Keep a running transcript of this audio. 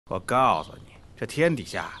我告诉你，这天底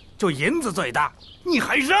下就银子最大，你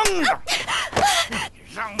还扔着？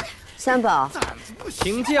扔！三宝，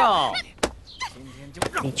请教。今天就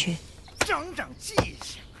让你去长长记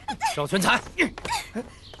性。赵全才，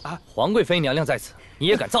皇贵妃娘娘在此，你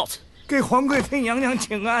也敢造次？给皇贵妃娘娘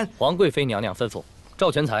请安。皇贵妃娘娘吩咐，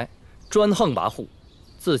赵全才专横跋扈，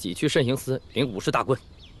自己去慎刑司领50大棍，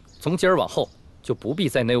从今儿往后就不必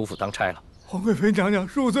在内务府当差了。皇贵妃娘娘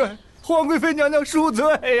恕罪，皇贵妃娘娘恕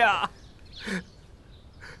罪呀！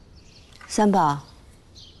三宝，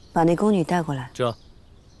把那宫女带过来。这，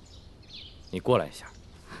你过来一下。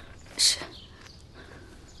是。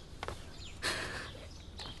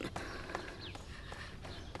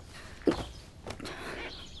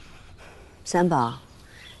三宝，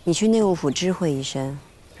你去内务府知会一声，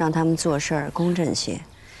让他们做事儿公正些，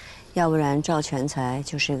要不然赵全才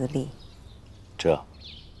就是个例。这。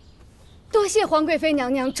多谢皇贵妃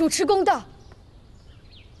娘娘主持公道。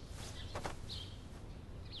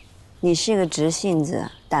你是个直性子，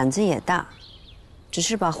胆子也大，只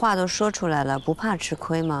是把话都说出来了，不怕吃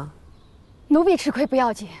亏吗？奴婢吃亏不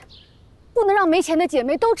要紧，不能让没钱的姐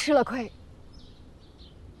妹都吃了亏。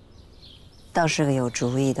倒是个有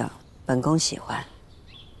主意的，本宫喜欢。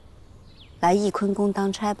来翊坤宫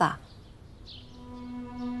当差吧。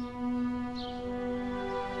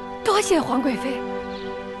多谢皇贵妃。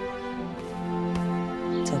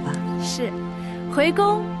走吧。是，回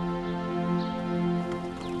宫。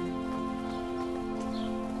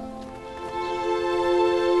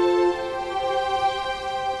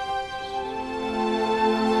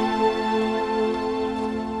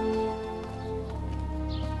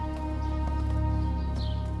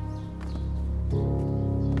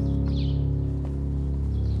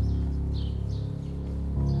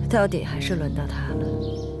到底还是轮到他了。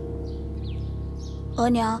额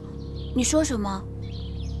娘，你说什么？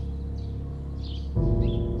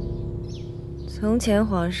从前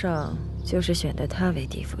皇上就是选的他为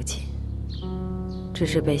嫡父亲，只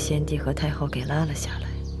是被先帝和太后给拉了下来。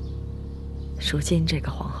如今这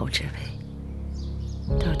个皇后之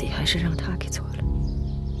位，到底还是让他给做了。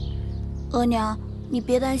额娘，你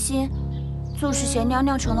别担心，纵使贤娘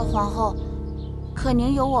娘成了皇后，可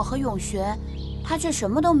宁有我和永璇，她却什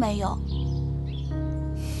么都没有。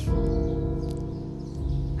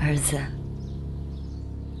儿子，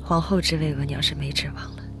皇后之位额娘是没指望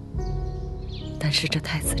了，但是这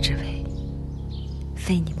太子之位，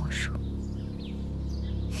非你莫属。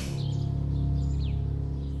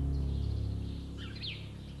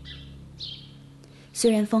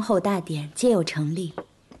虽然封后大典皆有成立，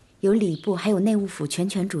有礼部还有内务府全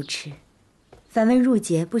权主持，凡文入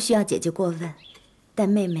节不需要姐姐过问，但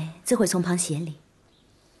妹妹自会从旁协理。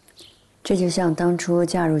这就像当初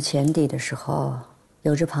嫁入前邸的时候，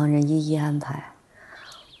有着旁人一一安排，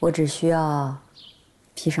我只需要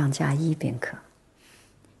披上嫁衣便可。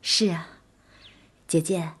是啊，姐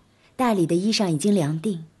姐，大礼的衣裳已经量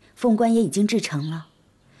定，凤冠也已经制成了。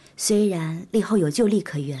虽然立后有旧例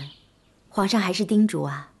可原，皇上还是叮嘱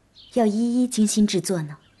啊，要一一精心制作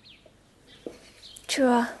呢。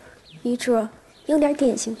遗嘱用点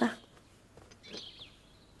点心吧。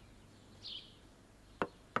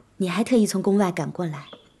你还特意从宫外赶过来，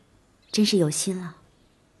真是有心了。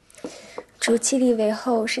主继立为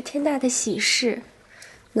后是天大的喜事，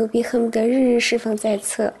奴婢恨不得日日侍奉在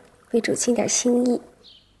侧，为主尽点心意。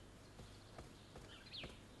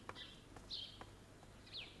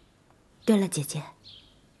对了，姐姐，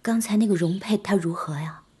刚才那个容佩她如何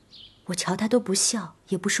呀？我瞧她都不笑，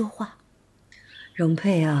也不说话。容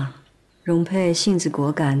佩啊，容佩性子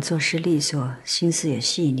果敢，做事利索，心思也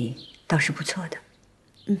细腻，倒是不错的。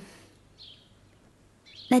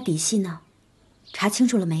那底细呢？查清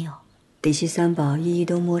楚了没有？底细三宝一一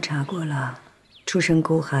都摸查过了，出身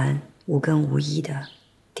孤寒，无根无依的，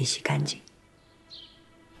底细干净。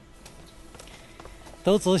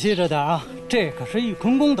都仔细着点啊，这可是翊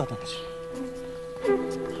坤宫的东西。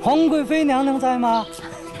皇贵妃娘娘在吗？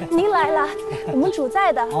您来了，我们主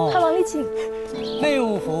在的，快往里请。内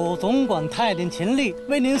务府总管太监秦丽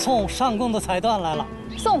为您送上贡的彩缎来了。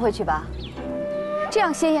送回去吧，这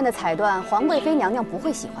样鲜艳的彩缎，皇贵妃娘娘不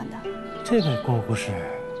会喜欢的。这位姑姑是？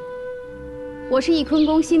我是翊坤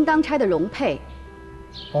宫新当差的容佩。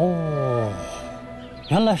哦，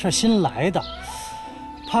原来是新来的，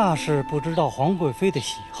怕是不知道皇贵妃的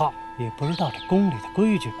喜好，也不知道这宫里的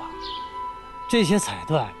规矩吧。这些彩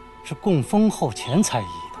缎是供封后前才衣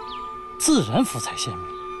的，自然肤彩鲜明，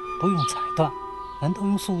不用彩缎，难道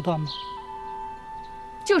用素缎吗？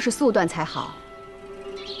就是素缎才好。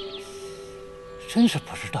真是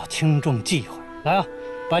不知道轻重忌讳。来啊，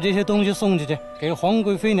把这些东西送进去，给皇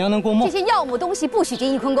贵妃娘娘过目。这些要母东西不许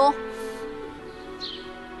进翊坤宫。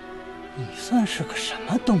你算是个什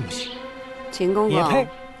么东西？秦公公，也配！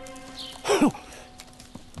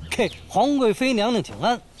给皇贵妃娘娘请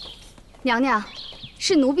安。娘娘，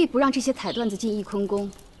是奴婢不让这些彩缎子进翊坤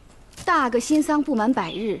宫。大阿哥新丧不满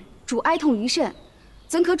100日，主哀痛于甚，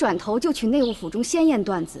怎可转头就取内务府中鲜艳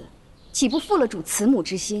缎子？岂不负了主慈母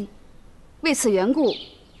之心？为此缘故，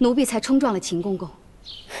奴婢才冲撞了秦公公。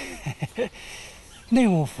内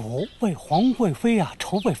务府为皇贵妃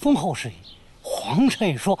筹备封后事宜，皇上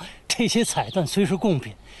也说这些彩缎虽是贡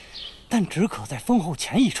品，但只可在封后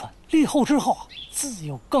前一穿，立后之后自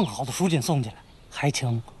有更好的蜀锦送进来，还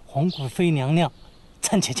请皇贵妃娘娘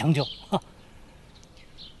暂且将就。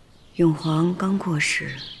永皇刚过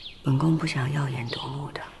世，本宫不想耀眼夺目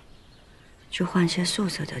的，就换些素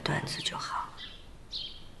色的缎子就好。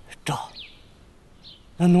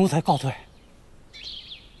那奴才告退。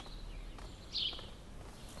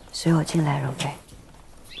随我进来，容妃。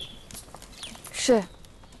是。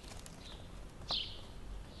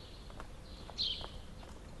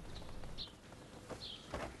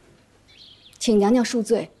请娘娘恕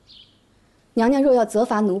罪。娘娘若要责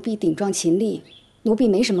罚奴婢顶撞秦丽，奴婢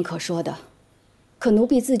没什么可说的。可奴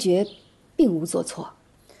婢自觉并无做错。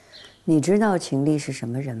你知道秦丽是什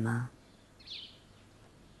么人吗？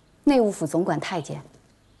内务府总管太监。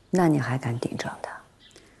那你还敢顶撞他？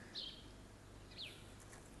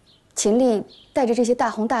秦丽带着这些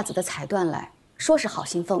大红大紫的彩缎来，说是好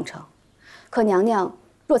心奉承，可娘娘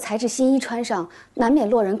若裁制新衣穿上，难免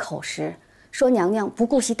落人口实，说娘娘不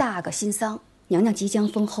顾惜大阿哥新丧，娘娘即将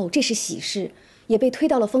封后，这是喜事，也被推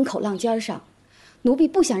到了风口浪尖上。奴婢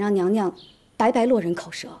不想让娘娘白白落人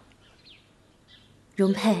口舌。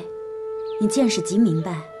容佩，你见识极明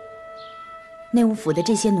白。内务府的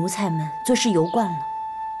这些奴才们做事游惯了，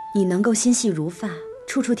你能够心细如发，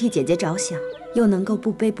处处替姐姐着想，又能够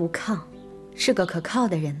不卑不亢，是个可靠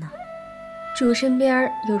的人呢。主身边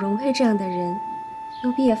有容佩这样的人，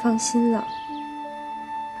奴婢也放心了。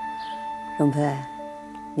容佩，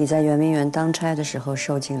你在圆明园当差的时候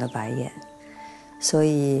受尽了白眼，所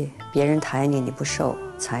以别人抬你你不受，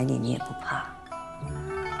踩你也不怕。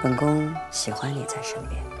本宫喜欢你在身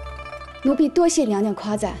边。奴婢多谢娘娘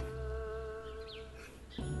夸赞。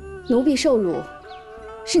奴婢受辱，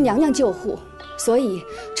是娘娘救护，所以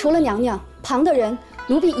除了娘娘，旁的人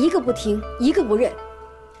奴婢一个不听，一个不认。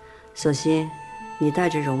索性，你带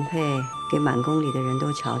着容佩给满宫里的人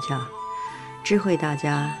都瞧瞧，知会大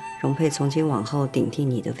家，容佩从今往后顶替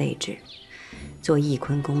你的位置，做翊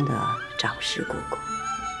坤宫的掌事姑姑。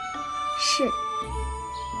是，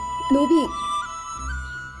奴婢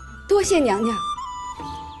多谢娘娘。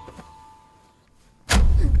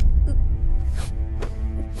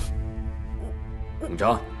永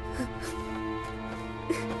璋，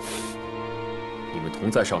你们同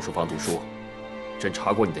在上书房读书，朕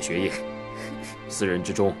查过你的学业，4人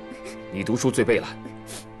之中，你读书最备懒，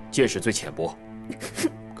见识最浅薄。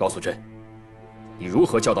告诉朕，你如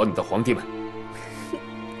何教导你的皇弟们？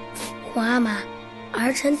皇阿玛，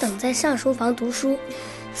儿臣等在上书房读书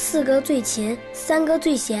，4哥最勤，3哥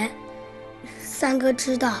最闲。3哥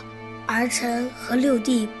知道儿臣和6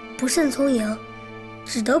弟不甚聪颖，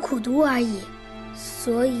只得苦读而已。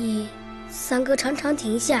所以3哥常常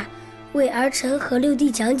停下，为儿臣和6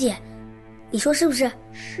弟讲解，你说是不是？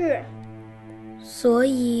是。所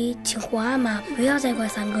以请皇阿玛不要再怪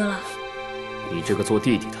3哥了。你这个做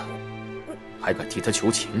弟弟的，还敢替他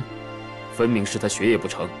求情，分明是他学业不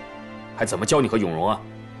成，还怎么教你和永荣啊？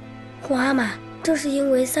皇阿玛，正是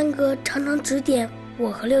因为3哥常常指点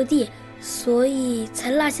我和6弟，所以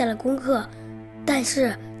才落下了功课。但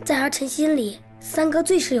是在儿臣心里，3哥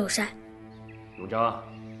最是友善。永璋，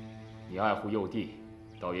你爱护幼弟，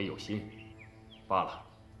倒也有心。罢了，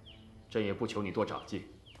朕也不求你多长进，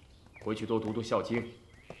回去多读读《孝经》，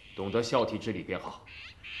懂得孝悌之礼便好。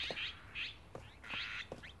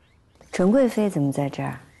纯贵妃怎么在这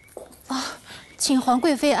儿？请皇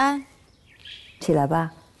贵妃安。起来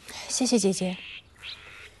吧。谢谢姐姐。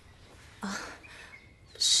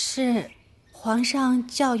是皇上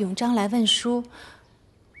叫永璋来问书，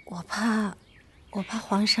我怕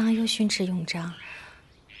皇上又训斥永璋。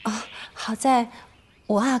好在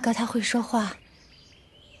我阿哥他会说话。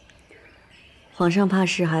皇上怕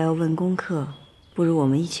是还要问功课，不如我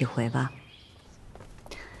们一起回吧。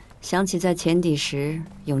想起在前底时，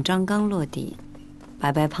永璋刚落地，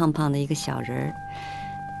白白胖胖的一个小人儿，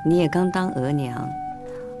你也刚当额娘，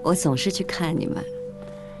我总是去看你们。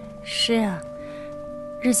是啊，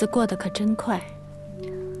日子过得可真快。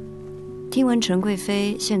听闻纯贵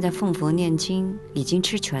妃现在奉佛念经，已经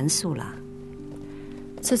吃全素了。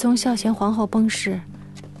自从孝贤皇后崩逝，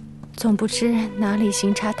总不知哪里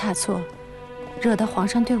行差踏错，惹得皇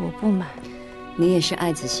上对我不满。你也是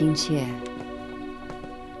爱子心切，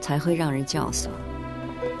才会让人教唆。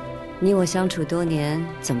你我相处多年，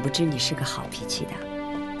怎不知你是个好脾气的？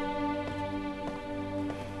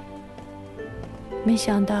没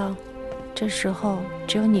想到，这时候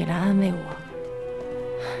只有你来安慰我。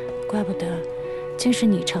怪不得，竟是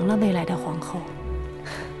你成了未来的皇后。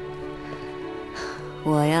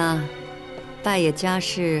我呀，败也家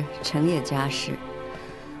事，成也家事。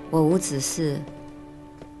我无子嗣，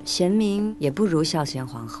贤明也不如孝贤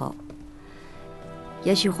皇后。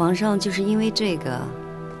也许皇上就是因为这个，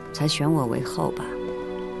才选我为后吧。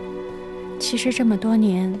其实这么多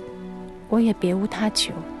年，我也别无他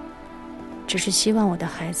求，只是希望我的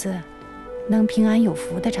孩子能平安有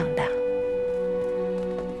福地长大。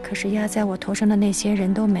可是压在我头上的那些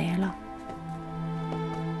人都没了，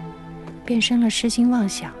便生了痴心妄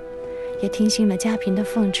想，也听信了家嫔的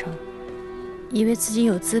奉承，以为自己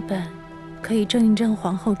有资本可以争一争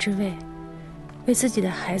皇后之位，为自己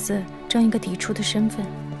的孩子争一个嫡出的身份。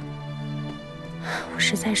我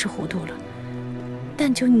实在是糊涂了，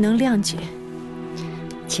但求你能谅解。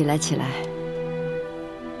起来，起来。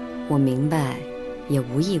我明白，也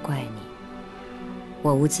无意怪你。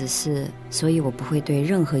我无子嗣，所以我不会对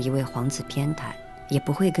任何一位皇子偏袒，也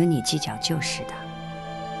不会跟你计较旧事的。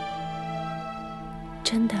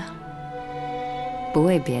真的？不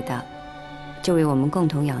为别的，就为我们共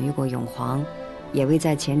同养育过永皇，也为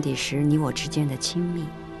在前底时你我之间的亲密。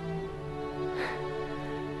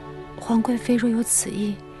皇贵妃若有此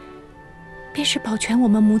意，便是保全我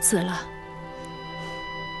们母子了。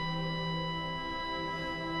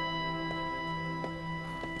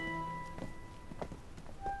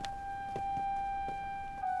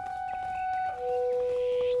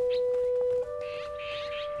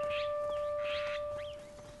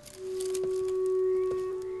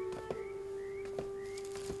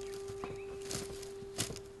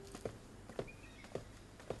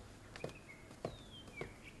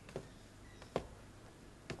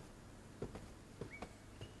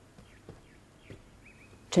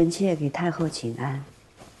臣妾给太后请安。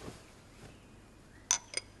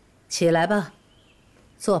起来吧，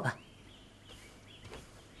坐吧。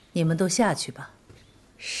你们都下去吧。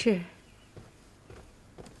是。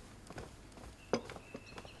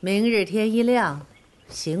明日天一亮，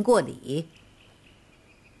行过礼，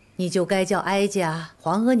你就该叫哀家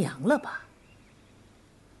皇额娘了吧？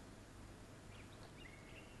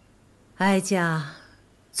哀家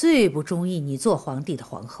最不中意你做皇帝的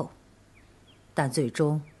皇后。但最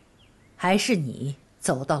终，还是你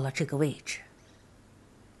走到了这个位置。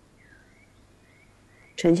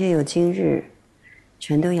臣妾有今日，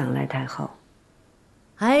全都仰赖太后。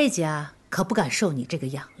哀家可不敢受你这个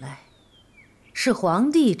仰赖，是皇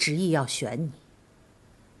帝执意要选你。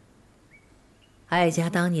哀家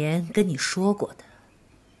当年跟你说过的，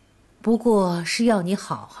不过是要你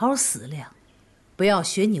好好思量，不要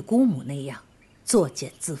学你姑母那样作茧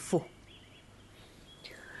自缚。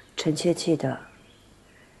臣妾记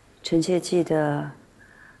得，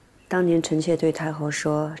当年臣妾对太后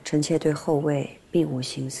说，臣妾对后位并无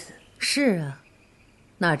心思。是啊，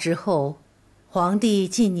那之后，皇帝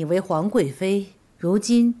晋你为皇贵妃，如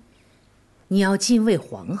今你要晋为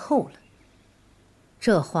皇后了，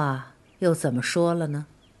这话又怎么说了呢？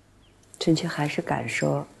臣妾还是敢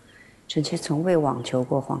说，臣妾从未妄求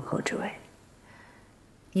过皇后之位。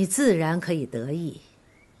你自然可以得意。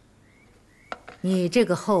你这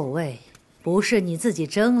个后位不是你自己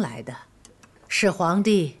争来的，是皇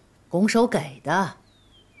帝拱手给的。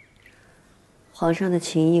皇上的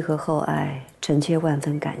情谊和厚爱，臣妾万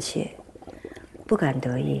分感谢，不敢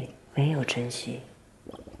得意，没有珍惜。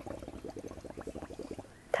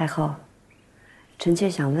太后，臣妾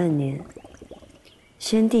想问您，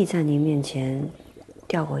先帝在您面前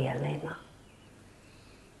掉过眼泪吗？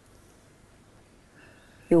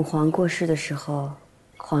永皇过世的时候，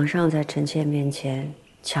皇上在臣妾面前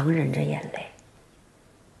强忍着眼泪。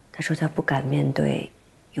他说他不敢面对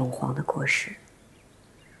永皇的过世。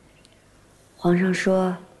皇上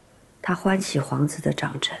说，他欢喜皇子的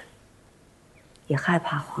长成，也害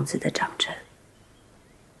怕皇子的长成。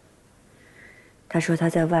他说他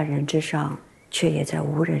在万人之上，却也在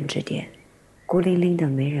无人之巅，孤零零的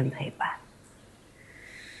没人陪伴。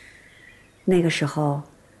那个时候，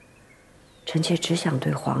臣妾只想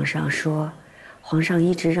对皇上说，皇上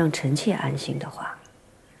一直让臣妾安心的话。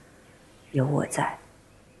有我在，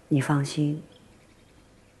你放心。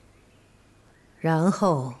然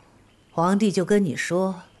后，皇帝就跟你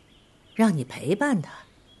说，让你陪伴他，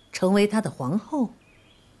成为他的皇后。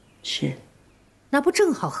是。那不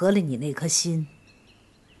正好合了你那颗心？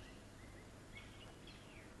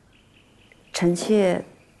臣妾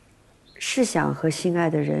是想和心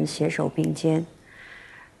爱的人携手并肩。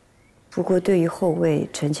不过，对于后位，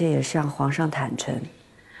臣妾也向皇上坦诚。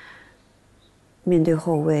面对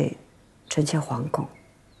后位，臣妾惶恐。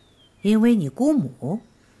因为你姑母？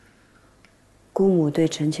姑母对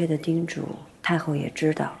臣妾的叮嘱，太后也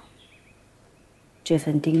知道。这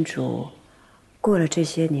份叮嘱，过了这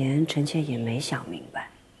些年，臣妾也没想明白，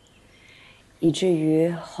以至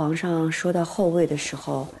于皇上说到后位的时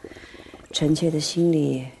候，臣妾的心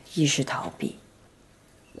里亦是逃避。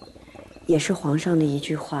也是皇上的一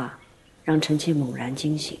句话，让臣妾猛然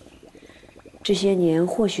惊醒。这些年，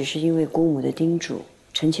或许是因为姑母的叮嘱，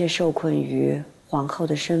臣妾受困于皇后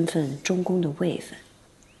的身份、中宫的位分。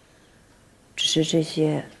只是这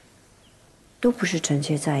些，都不是臣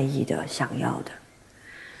妾在意的、想要的。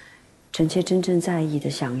臣妾真正在意的、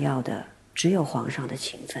想要的，只有皇上的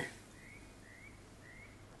情分。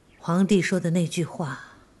皇帝说的那句话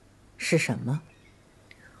是什么？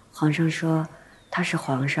皇上说，他是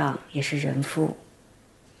皇上，也是人父。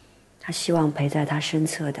他希望陪在他身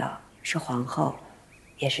侧的是皇后，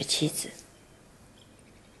也是妻子。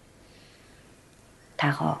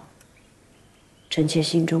太后，臣妾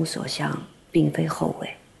心中所向，并非后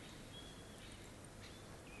位，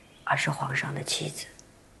而是皇上的妻子。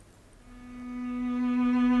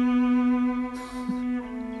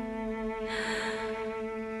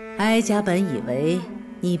哀家本以为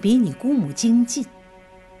你比你姑母精进，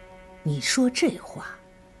你说这话，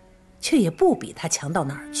却也不比她强到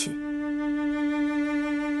哪儿去。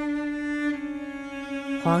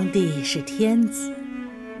皇帝是天子，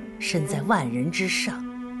身在万人之上，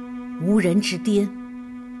无人之巅，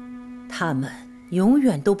他们永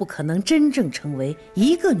远都不可能真正成为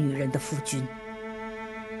一个女人的夫君。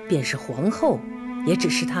便是皇后，也只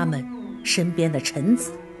是他们身边的臣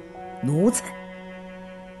子、奴才。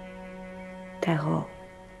太后，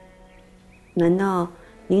难道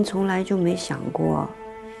您从来就没想过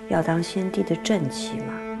要当先帝的正妻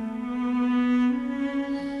吗？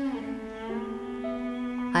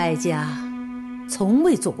哀家从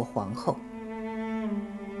未做过皇后，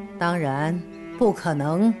当然不可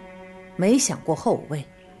能没想过后位，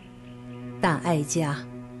但哀家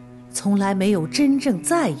从来没有真正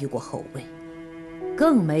在意过后位，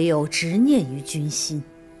更没有执念于君心，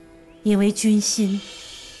因为君心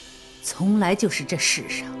从来就是这世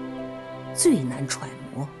上最难揣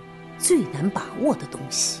摩、最难把握的东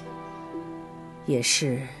西，也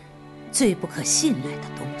是最不可信赖的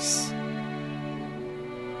东西。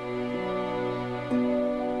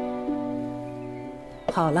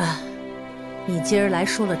好了，你今儿来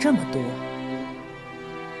说了这么多，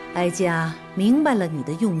哀家明白了你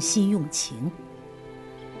的用心用情。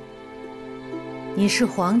你是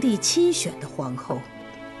皇帝亲选的皇后，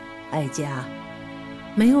哀家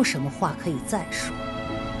没有什么话可以再说，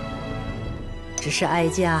只是哀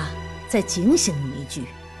家再警醒你一句：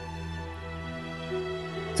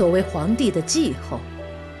作为皇帝的继后，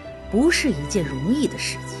不是一件容易的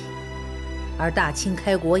事情，而大清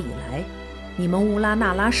开国以来，你们乌拉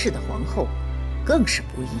那拉氏的皇后更是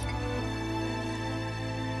不易。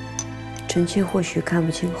臣妾或许看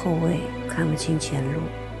不清后位，看不清前路，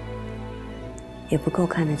也不够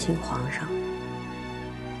看得清皇上。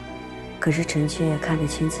可是臣妾看得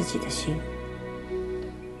清自己的心。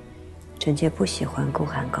臣妾不喜欢孤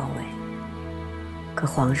寒高位，可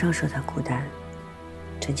皇上说他孤单，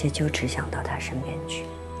臣妾就只想到他身边去。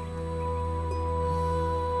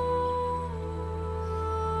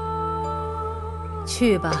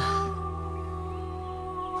去吧，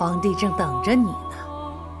皇帝正等着你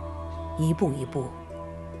呢，一步一步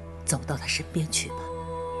走到他身边去吧。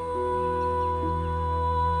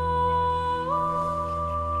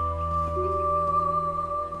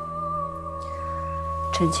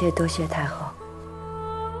臣妾多谢太后。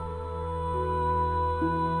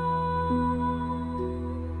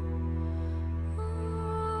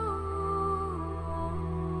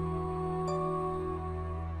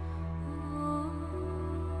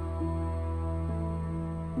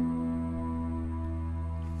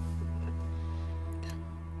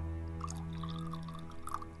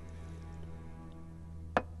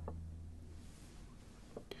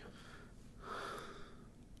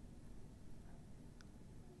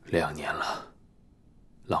2年了，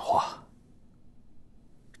浪花，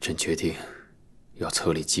朕决定要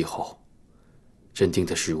册立继后。朕定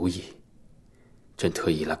的是如意，朕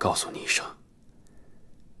特意来告诉你一声，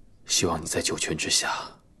希望你在九泉之下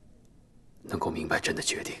能够明白朕的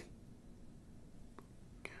决定。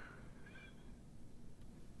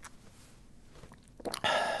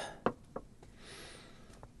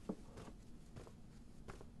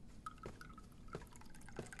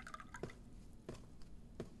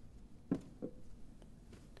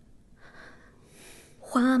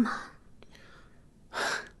阿玛。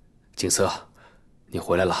景色，你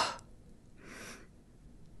回来了。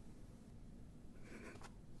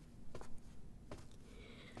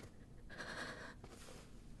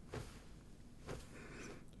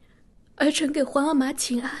儿臣给皇阿玛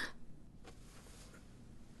请安。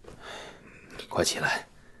快起来，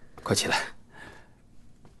快起来，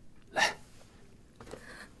来，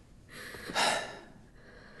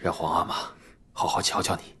让皇阿玛好好瞧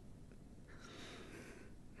瞧你。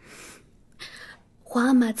皇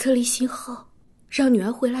阿玛册立新后，让女儿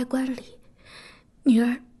回来观礼，女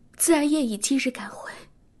儿自然夜以继日赶回。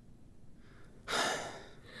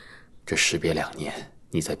这时别2年，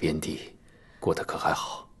你在边地过得可还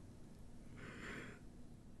好？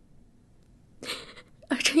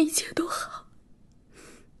儿臣一切都好。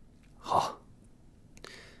好，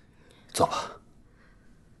坐吧。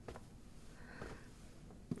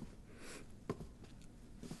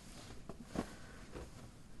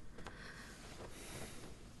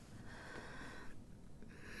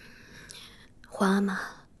皇阿玛，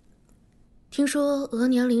听说额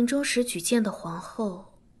娘临终时举荐的皇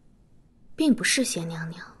后，并不是贤娘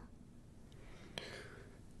娘。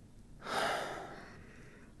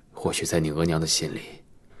或许在你额娘的心里，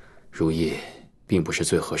如懿并不是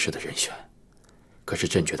最合适的人选，可是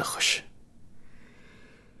朕觉得合适。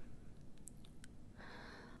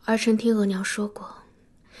儿臣听额娘说过，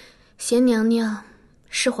贤娘娘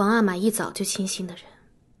是皇阿玛一早就倾心的人。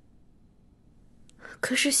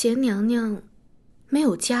可是贤娘娘没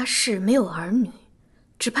有家室，没有儿女，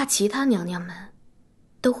只怕其他娘娘们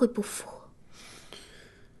都会不服。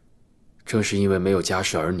正是因为没有家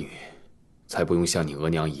室儿女，才不用像你额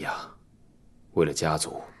娘一样，为了家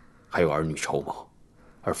族还有儿女筹谋，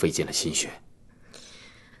而费尽了心血。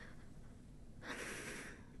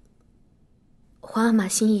皇阿玛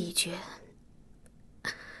心意已决，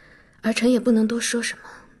儿臣也不能多说什么。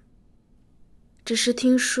只是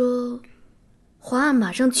听说，皇阿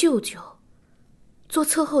玛让舅舅做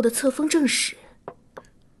册后的册封正使。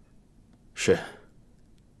是，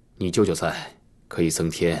你舅舅在，可以增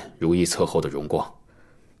添如懿册后的荣光。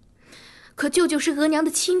可舅舅是额娘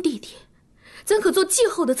的亲弟弟，怎可做继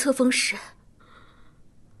后的册封使？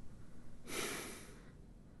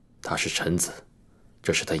他是臣子，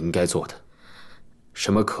这是他应该做的。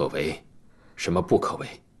什么可为，什么不可为，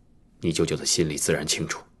你舅舅的心里自然清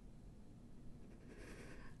楚。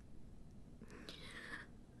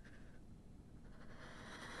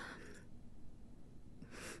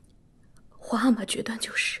皇阿玛决断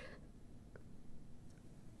就是。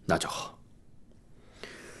那就好。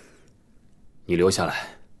你留下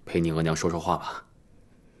来陪你额娘说说话吧，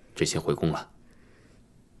朕先回宫了。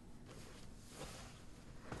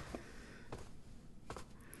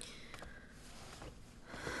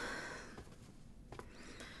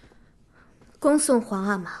恭送皇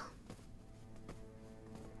阿玛。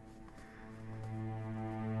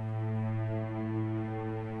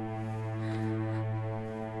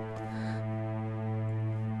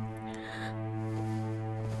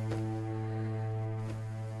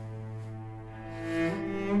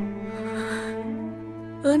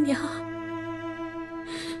额娘，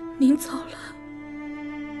您走了，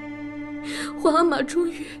皇阿玛终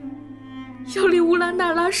于要立乌拉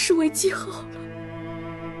那拉氏为继后了。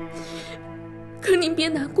可您别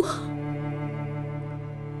难过，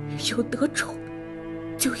有得宠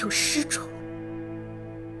就有失宠。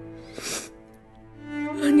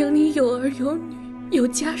额娘您有儿有女有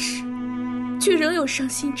家室，却仍有伤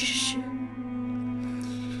心之事，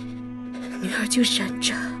女儿就忍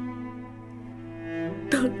着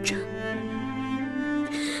等着，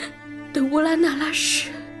等乌拉那拉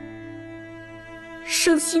氏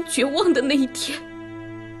伤心绝望的那一天。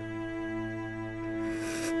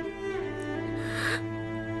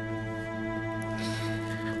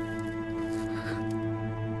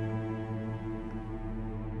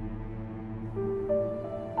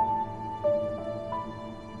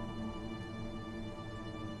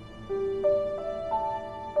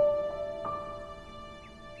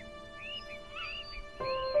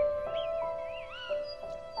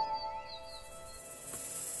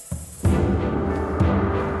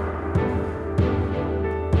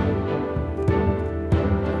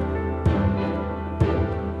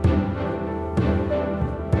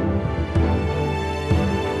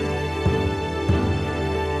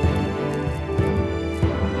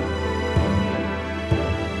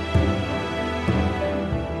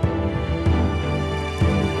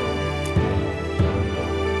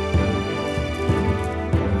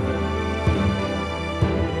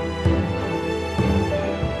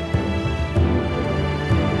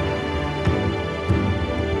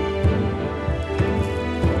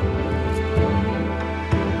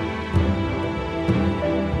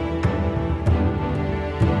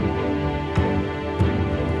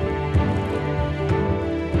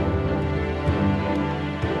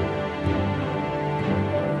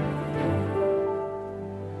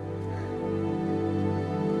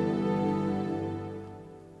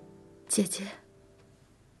姐姐，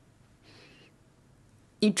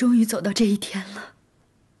你终于走到这一天了。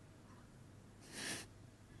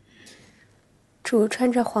主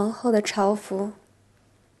穿着皇后的朝服，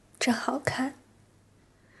真好看。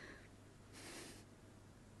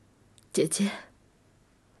姐姐，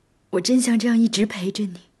我真想这样一直陪着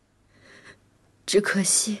你，只可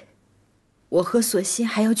惜，我和索性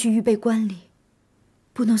还要去预备观礼，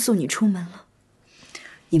不能送你出门了。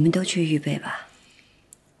你们都去预备吧。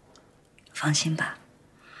放心吧，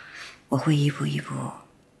我会一步一步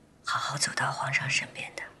好好走到皇上身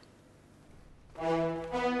边的。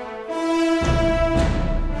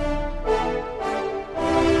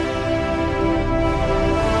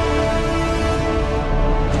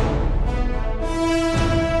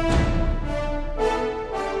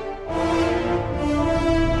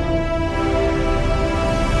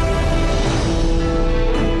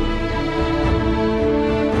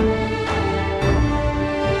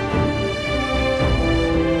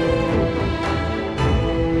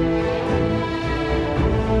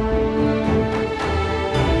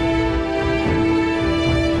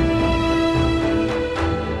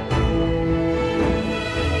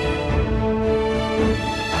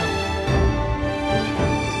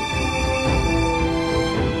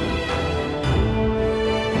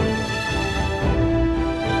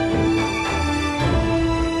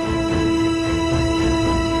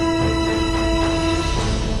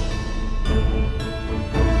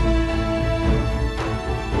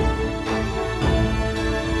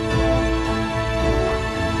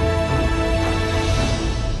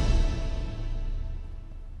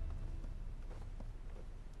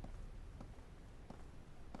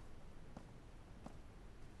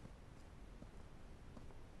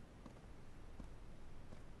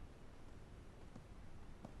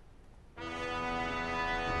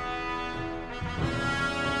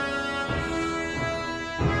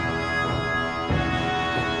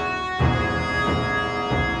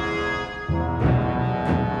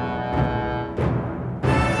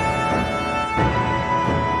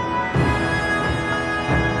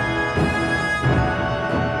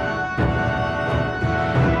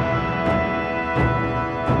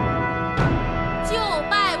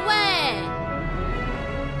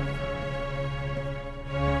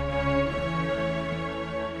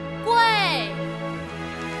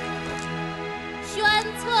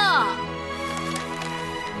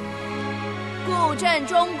布阵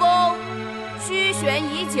中宫，虚悬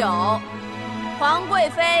已久。皇贵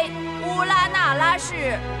妃乌拉那拉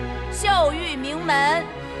氏，秀玉名门，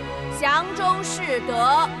祥中士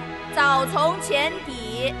德，早从前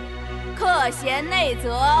底，克贤内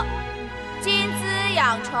则。今兹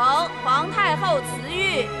养成皇太后慈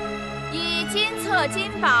玉，以金册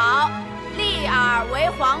金宝，立尔为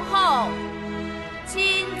皇后。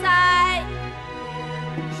钦哉！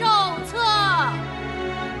受册。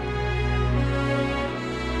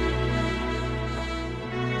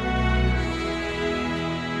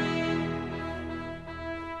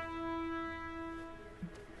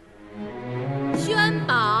宣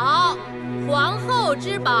宝，皇后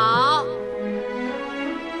之宝。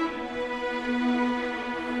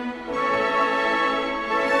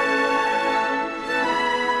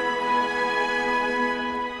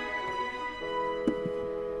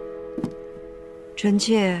臣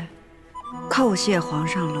妾叩谢皇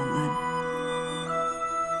上隆恩。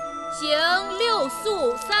行6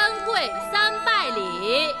肃3跪3拜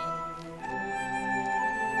礼。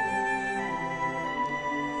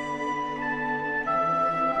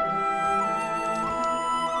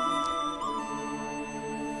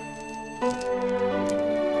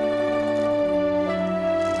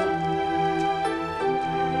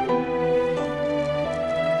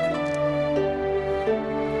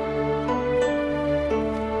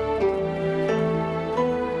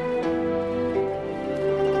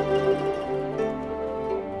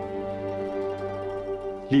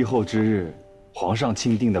立后之日，皇上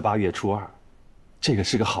钦定的8月初2，这个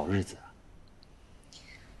是个好日子。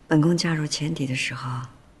本宫嫁入前邸的时候，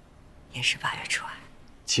也是8月初2。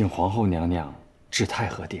请皇后娘娘至太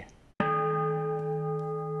和殿。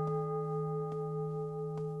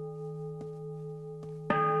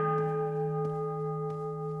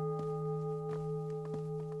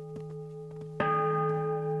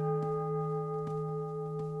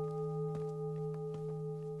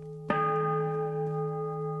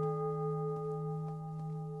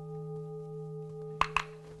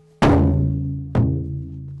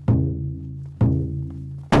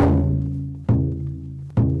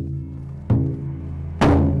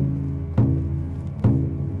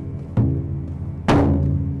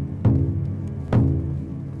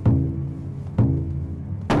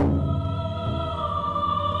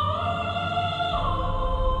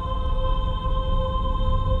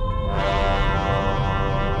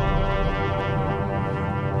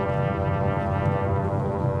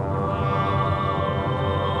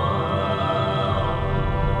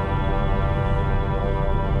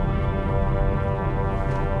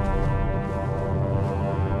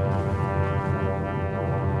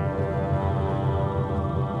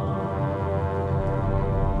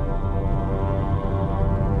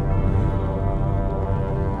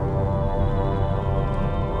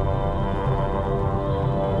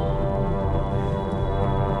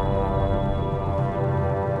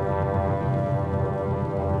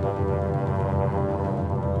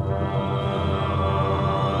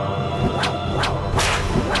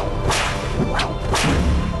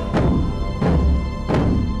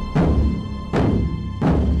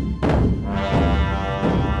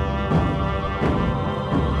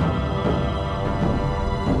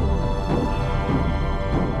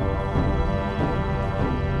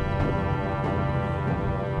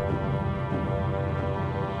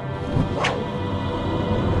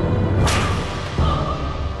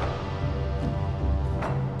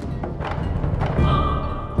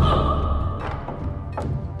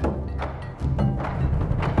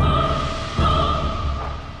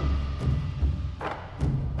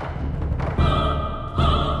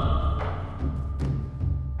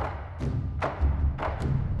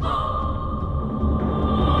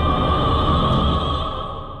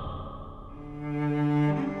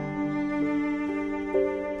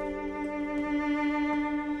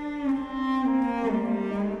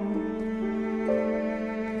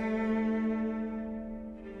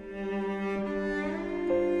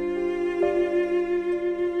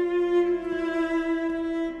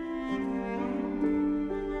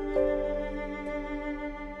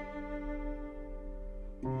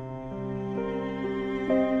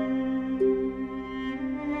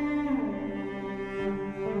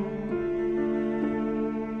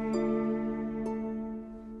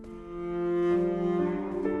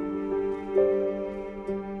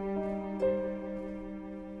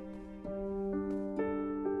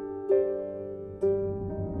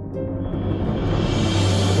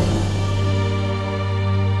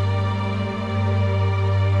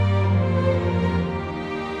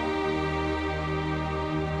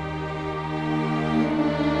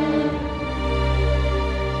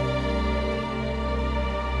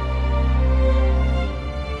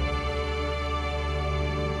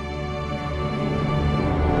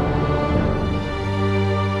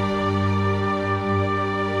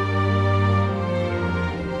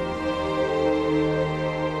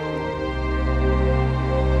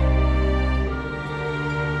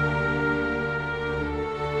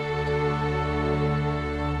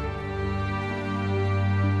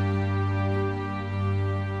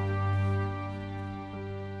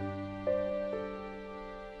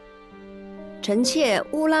臣妾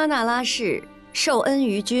乌拉那拉氏受恩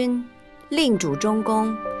于君，令主中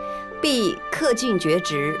宫，必恪尽厥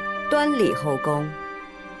职，端礼后宫。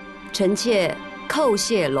臣妾叩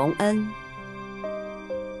谢隆恩。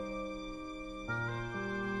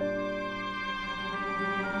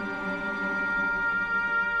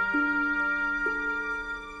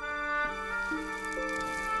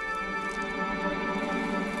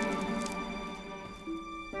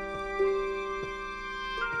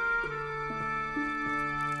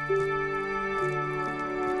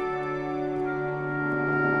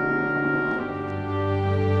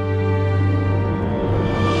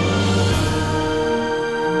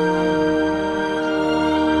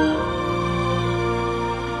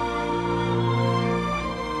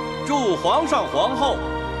皇上皇后，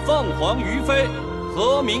凤凰于飞，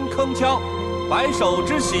和鸣铿锵，白首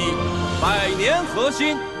之喜，百年河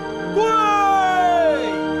心，跪！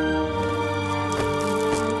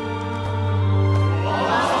皇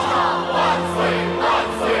上万岁万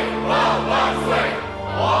岁万万岁！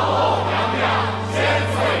皇后娘娘千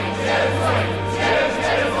岁千岁千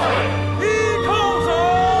岁！一叩首，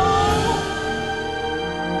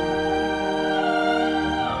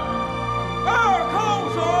二叩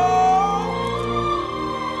首。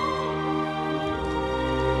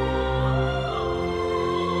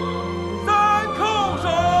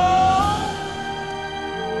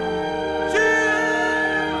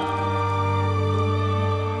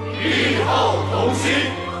同心，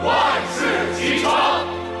万事齐成。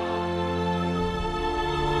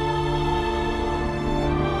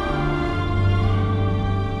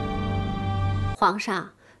皇上，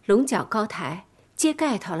龙角高台，揭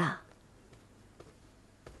盖头了。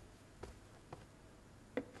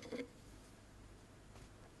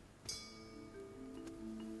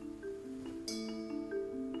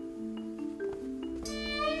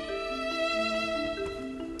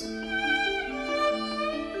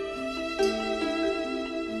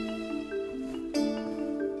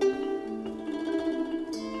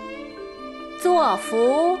作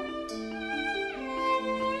福。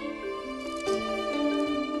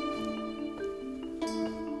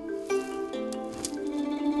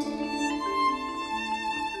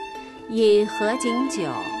饮合卺酒。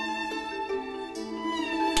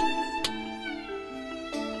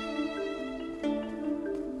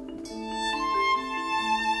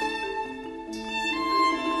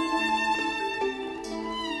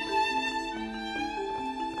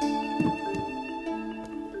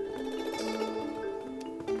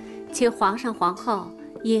请皇上皇后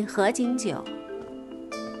饮合卺酒。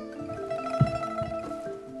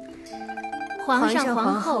皇上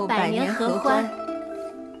皇后百年合欢。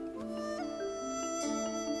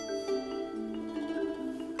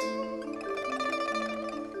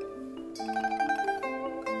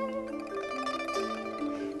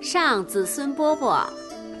上子孙饽饽。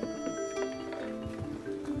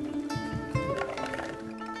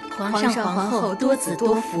皇上皇后多子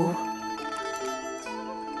多福。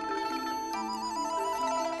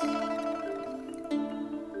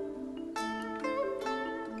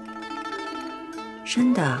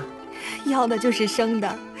生的，要的就是生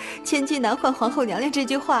的。千金难换皇后娘娘这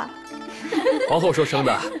句话，皇后说生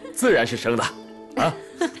的，自然是生的，啊。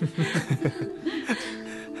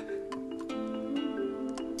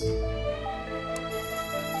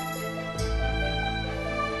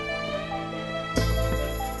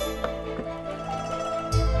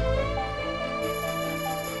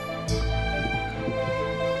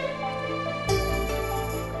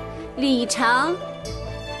礼成。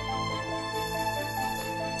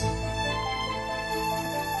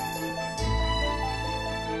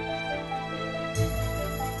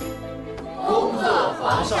恭贺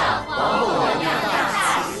皇上、皇后娘娘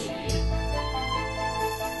大喜！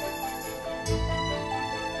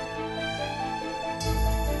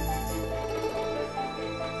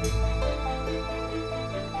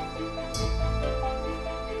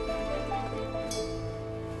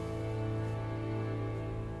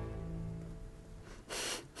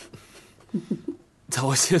让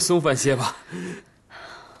我先松饭些吧。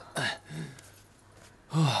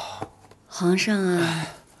皇上啊，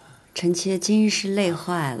臣妾今日是累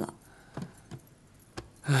坏了。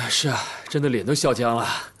是啊，朕的脸都笑僵了。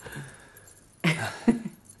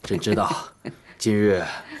朕知道，今日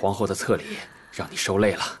皇后的册礼让你受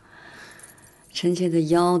累了。臣妾的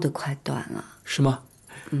腰都快断了。是吗？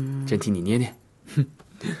朕替你捏捏。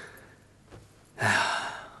哎呀，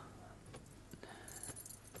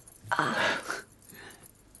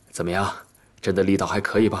怎么样？朕的力道还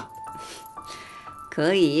可以吧？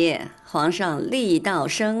可以，皇上力道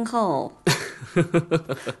深厚。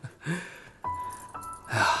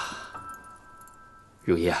哎呀，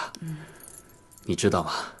如懿啊，你知道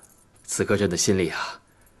吗？此刻朕的心里啊，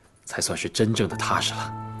才算是真正的踏实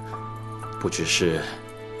了。不只是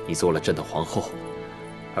你做了朕的皇后，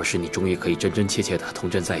而是你终于可以真真切切的同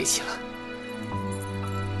朕在一起了。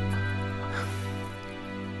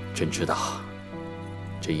朕知道，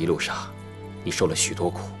这一路上你受了许多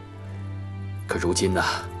苦，可如今呢，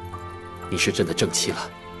你是朕的正妻了，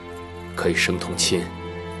可以生同亲，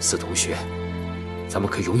死同穴，咱们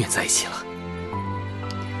可以永远在一起了。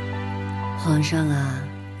皇上啊，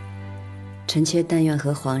臣妾但愿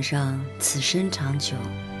和皇上此生长久，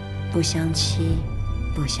不相欺，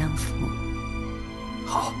不相负。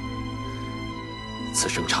好，此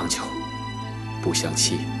生长久，不相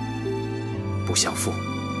欺，不相负。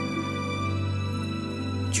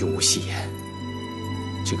君无戏言，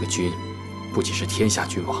这个君不仅是天下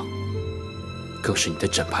君王，更是你的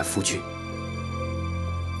枕畔夫君。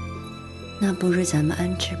那不如咱们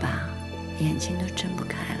安置吧，眼睛都睁不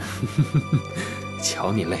开了。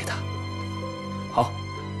瞧你累的。好，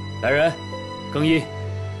来人，更衣。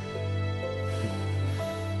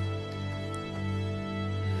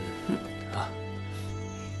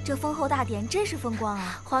这封后大典真是风光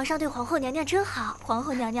啊！皇上对皇后娘娘真好，皇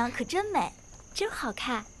后娘娘可真美，真好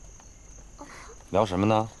看。聊什么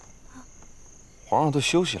呢？皇上都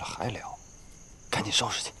休息了还聊，赶紧收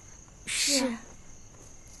拾去。是。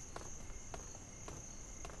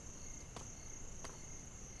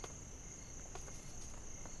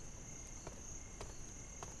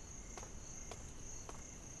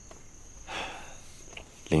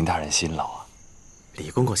林大人辛劳啊！李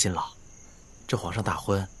公公辛劳，这皇上大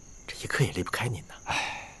婚，这一刻也离不开您呢。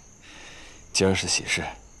今儿是喜事，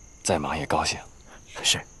再忙也高兴。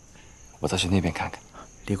是，我再去那边看看。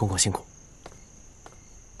李公公辛苦。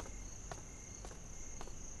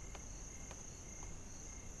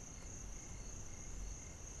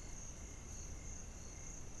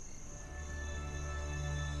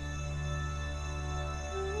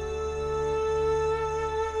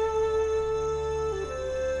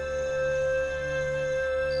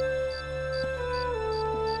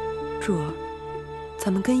柱儿，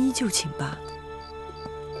咱们更衣就寝吧。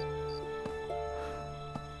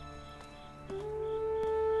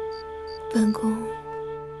本宫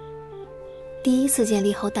第一次见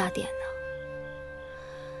立后大典呢，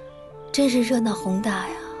真是热闹宏大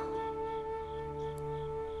呀！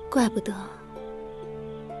怪不得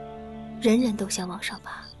人人都想往上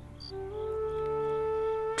爬。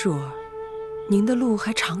柱儿，您的路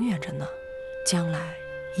还长远着呢，将来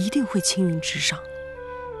一定会青云直上。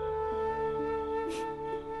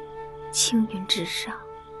青云直上。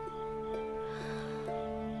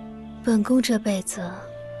本宫这辈子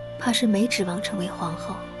怕是没指望成为皇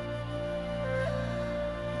后，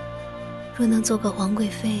若能做个皇贵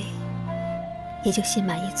妃，也就心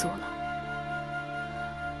满意足了。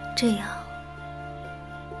这样，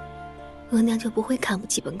额娘就不会看不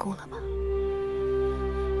起本宫了吧？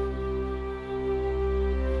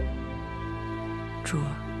主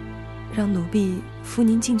儿，让奴婢扶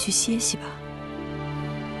您进去歇息吧。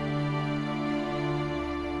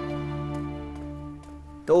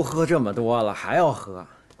都喝这么多了，还要喝？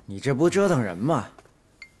你这不折腾人吗？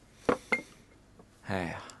哎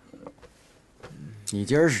呀，你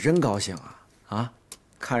今儿是真高兴啊！啊，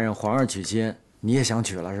看上皇上娶亲，你也想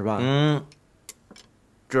娶了是吧？嗯，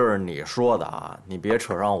这是你说的啊，你别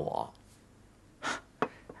扯上我。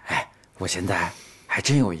哎，我现在还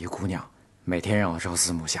真有一姑娘，每天让我朝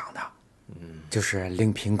思暮想的，就是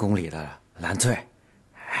令嫔宫里的兰翠。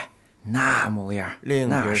哎，那模样，令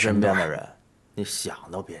嫔身边的人，人，你想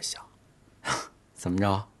都别想。怎么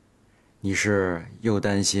着？你是又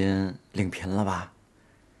担心令嫔了吧？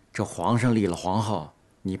这皇上立了皇后，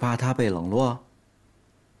你怕她被冷落？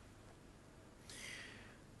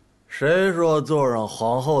谁说坐上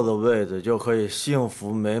皇后的位子就可以幸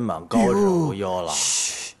福美满、高枕无忧了？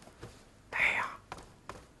嘘！哎呀，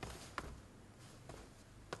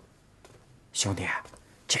兄弟，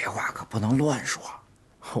这话可不能乱说。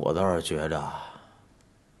我倒是觉得，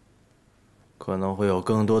可能会有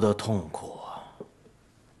更多的痛苦，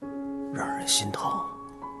让人心疼。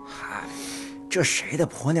嗨，这谁的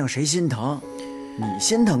婆娘谁心疼？你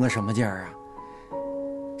心疼个什么劲儿啊？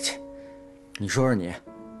切，你说说你，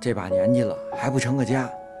这把年纪了还不成个家，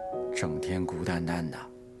整天孤单单的。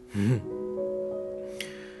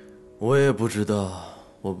我也不知道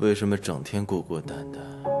我为什么整天孤孤单单。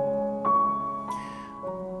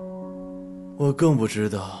我更不知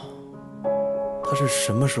道他是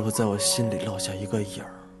什么时候在我心里落下一个影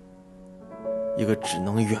儿，一个只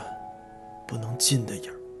能远不能近的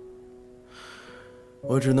影儿。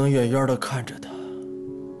我只能远远地看着他，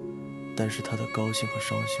但是他的高兴和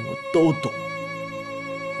伤心我都懂，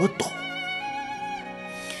我懂。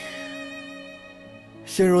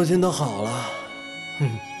现如今都好了，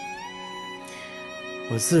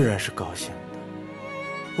我自然是高兴的，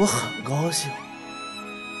我很高兴。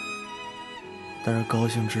但是高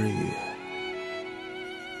兴之余，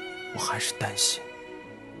我还是担心，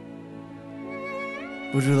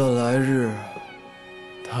不知道来日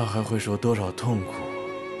他还会受多少痛苦，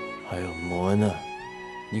还有磨难。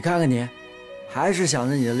你看看你，还是想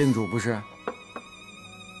着你的令主不是？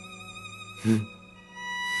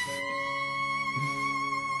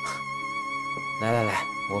来来来，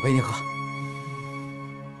我陪你喝。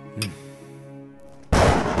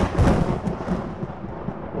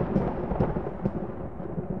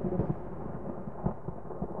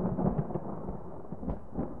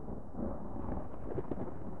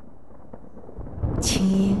青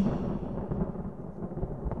英，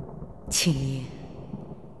青英，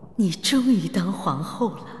你终于当皇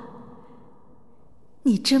后了。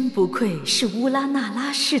你真不愧是乌拉那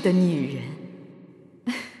拉氏的女人。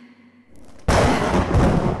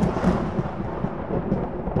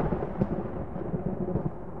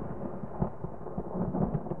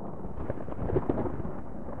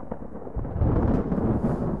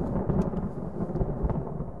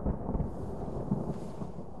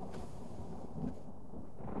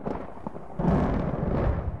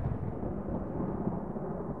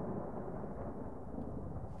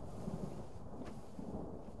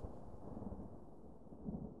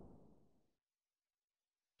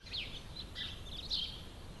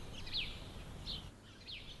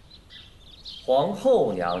皇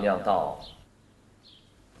后娘娘到。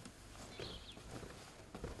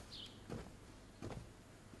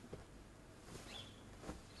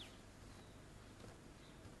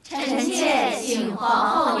臣妾请皇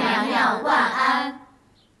后娘娘万安。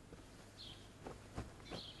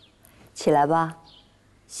起来吧。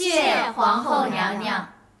谢皇后娘娘。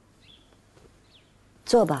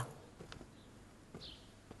坐吧。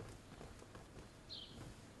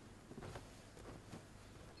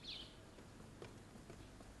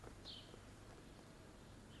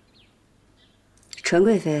纯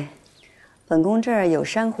贵妃，本宫这儿有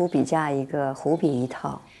珊瑚笔架一个，湖笔一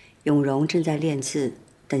套，永荣正在练字，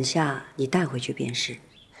等下你带回去便是。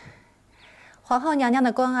皇后娘娘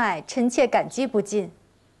的关爱，臣妾感激不尽。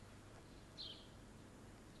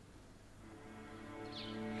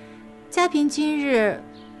嘉嫔今日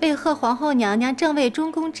为贺皇后娘娘正位中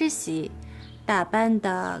宫之喜，打扮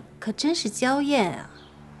的可真是娇艳啊！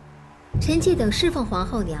臣妾等侍奉皇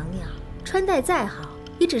后娘娘，穿戴再好，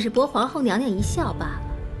也只是博皇后娘娘一笑罢了。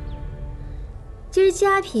今儿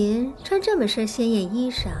嘉嫔穿这么身鲜艳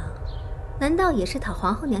衣裳，难道也是讨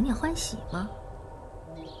皇后娘娘欢喜吗？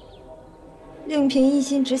令嫔一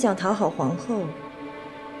心只想讨好皇后，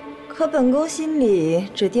可本宫心里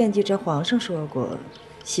只惦记着皇上说过，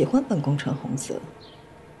喜欢本宫穿红色。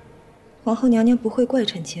皇后娘娘不会怪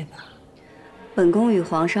臣妾吧？本宫与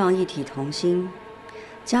皇上一体同心，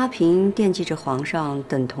嘉嫔惦记着皇上，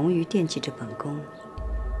等同于惦记着本宫。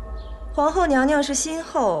皇后娘娘是新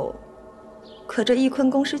后，可这翊坤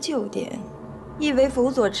宫是旧殿，意为辅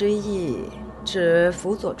佐之意，指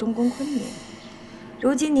辅佐中宫坤宁。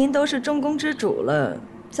如今您都是中宫之主了，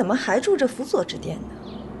怎么还住着辅佐之殿呢？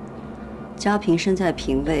嘉嫔身在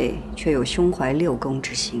嫔位，却有胸怀六宫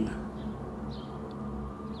之心啊。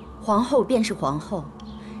皇后便是皇后，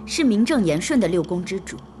是名正言顺的六宫之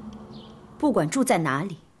主，不管住在哪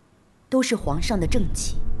里，都是皇上的正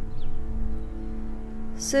妻。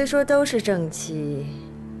虽说都是正妻，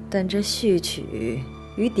但这续娶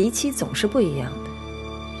与嫡妻总是不一样的。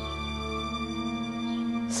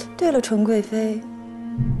对了，纯贵妃，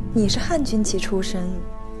你是汉军旗出身，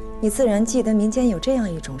你自然记得民间有这样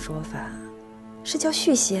一种说法，是叫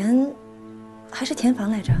续弦，还是填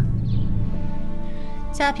房来着？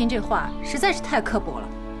嘉嫔这话实在是太刻薄了。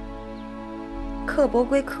刻薄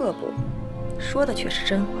归刻薄，说的却是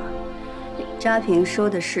真话。嘉嫔说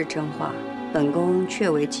的是真话，本宫确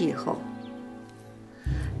为继后。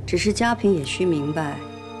只是嘉嫔也需明白，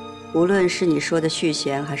无论是你说的续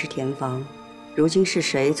弦还是填房，如今是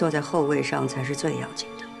谁坐在后位上才是最要紧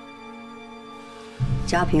的。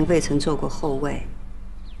嘉嫔未曾做过后位，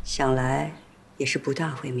想来也是不大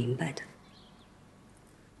会明白的。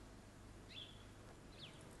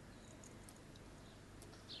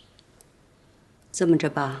这么着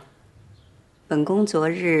吧，本宫昨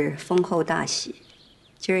日封后大喜，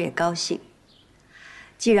今儿也高兴。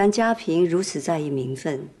既然嘉嫔如此在意名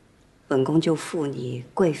分，本宫就复你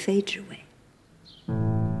贵妃之位。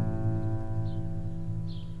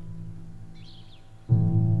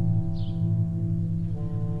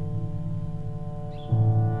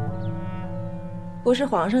不是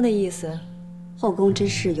皇上的意思，后宫之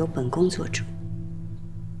事由本宫做主。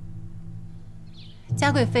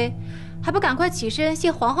嘉贵妃，还不赶快起身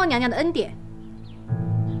谢皇后娘娘的恩典？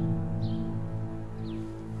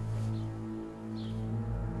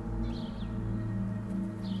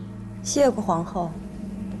谢过皇后。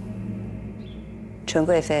纯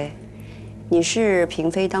贵妃，你是嫔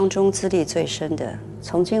妃当中资历最深的，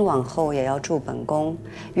从今往后也要助本宫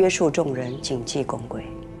约束众人，谨记宫规。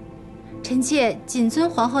臣妾谨遵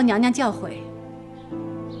皇后娘娘教诲。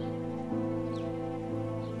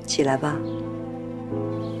起来吧。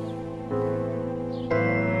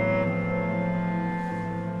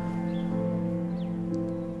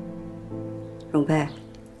容佩，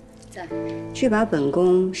在，去把本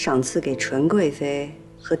宫赏赐给纯贵妃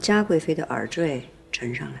和嘉贵妃的耳坠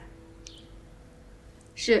呈上来。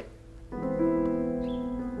是。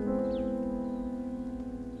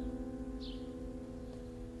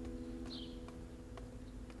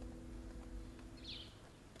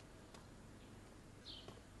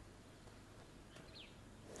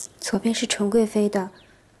左边是纯贵妃的，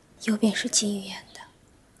右边是金玉妍的。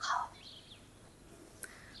好，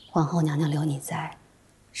皇后娘娘留你在，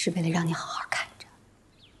是为了让你好好看着。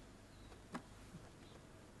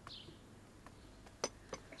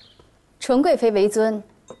纯贵妃为尊，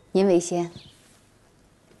您为先。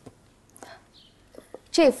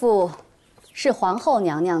这副是皇后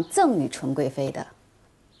娘娘赠与纯贵妃的。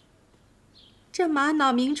这玛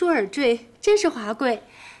瑙明珠耳坠真是华贵。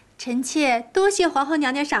臣妾多谢皇后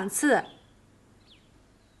娘娘赏赐。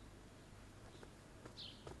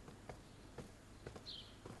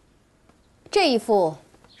这一副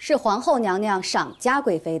是皇后娘娘赏嘉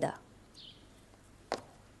贵妃的，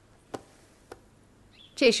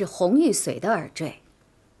这是红玉髓的耳坠。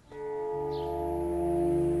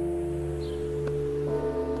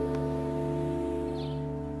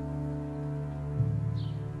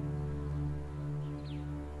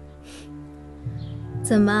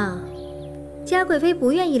怎么，嘉贵妃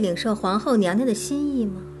不愿意领受皇后娘娘的心意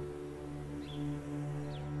吗？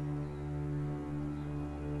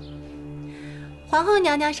皇后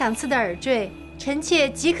娘娘赏赐的耳坠，臣妾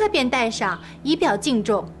即刻便戴上，以表敬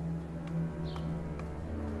重。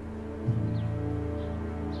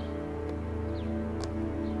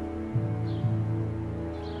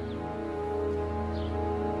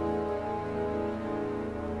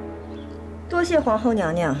多谢皇后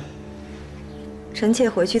娘娘。臣妾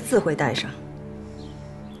回去自会带上。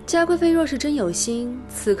嘉贵妃若是真有心，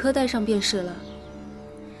此刻带上便是了。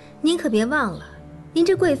您可别忘了，您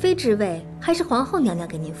这贵妃之位还是皇后娘娘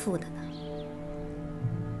给您赋的呢。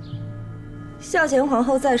孝贤皇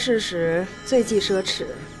后在世时最忌奢侈，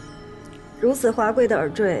如此华贵的耳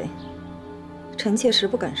坠，臣妾实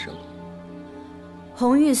不敢收。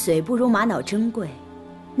红玉髓不如玛瑙珍贵，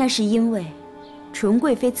那是因为纯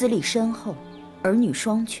贵妃资历深厚，儿女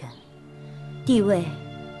双全，地位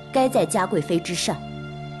该在嘉贵妃之上。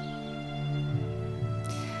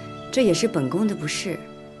这也是本宫的不是，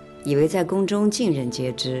以为在宫中尽人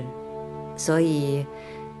皆知，所以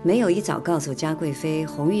没有一早告诉嘉贵妃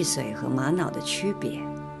红玉髓和玛瑙的区别，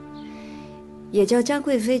也叫嘉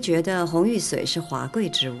贵妃觉得红玉髓是华贵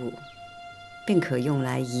之物，并可用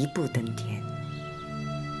来一步登天。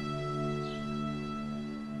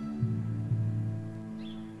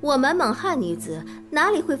我们蒙汉女子哪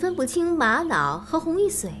里会分不清玛瑙和红玉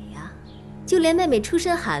髓呀？就连妹妹出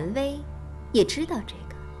身寒微，也知道这个。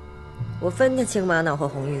我分得清玛瑙和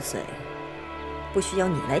红玉髓，不需要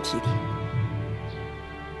你来提点。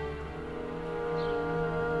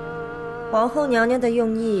皇后娘娘的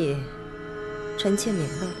用意，臣妾明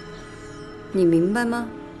白了。你明白吗？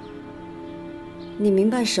你明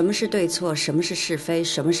白什么是对错，什么是是非，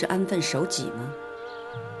什么是安分守己吗？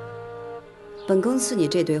本宫赐你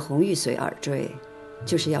这对红玉髓耳坠，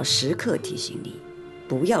就是要时刻提醒你，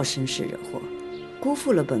不要生事惹祸，辜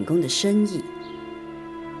负了本宫的深意。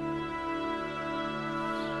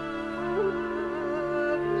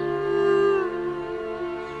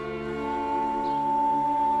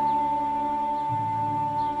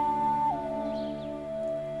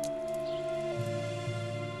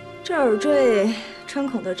这耳坠穿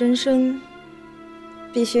孔的针深，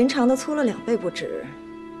比寻常的粗了2倍不止。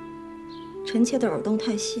臣妾的耳洞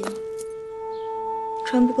太细，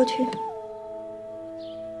穿不过去。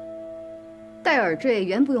戴耳坠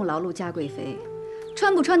原不用劳碌嘉贵妃，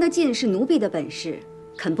穿不穿得进是奴婢的本事，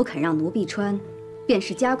肯不肯让奴婢穿，便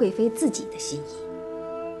是嘉贵妃自己的心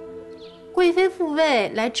意。贵妃复位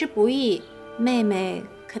来之不易，妹妹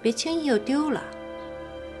可别轻易又丢了。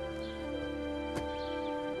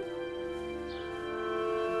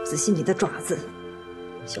仔细你的爪子，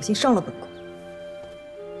小心伤了本宫。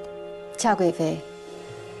嘉贵妃，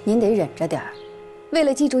您得忍着点儿，为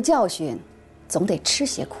了记住教训，总得吃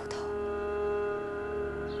些苦头。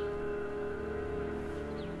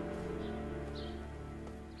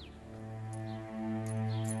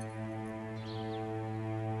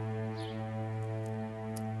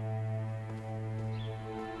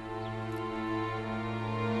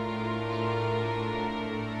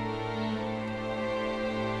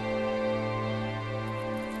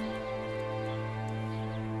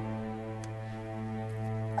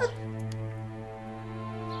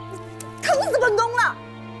本宫了！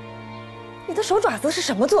你的手爪子是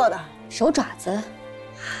什么做的？手爪子？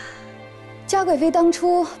嘉贵妃当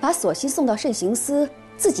初把索溪送到慎刑司，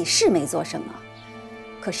自己是没做什么，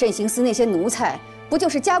可慎刑司那些奴才，不就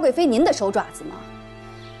是嘉贵妃您的手爪子吗？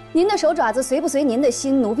您的手爪子随不随您的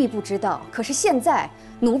心，奴婢不知道。可是现在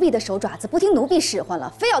奴婢的手爪子不听奴婢使唤了，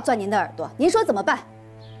非要钻您的耳朵，您说怎么办？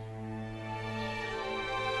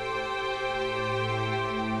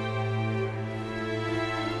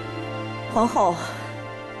皇后，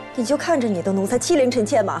你就看着你的奴才欺凌臣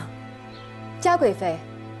妾吗？嘉贵妃，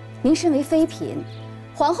您身为妃嫔，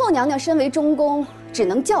皇后娘娘身为中宫，只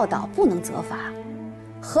能教导，不能责罚，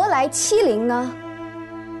何来欺凌呢？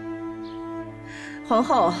皇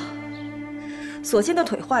后，所幸的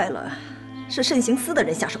腿坏了，是慎刑司的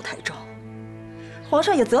人下手太重，皇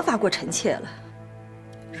上也责罚过臣妾了，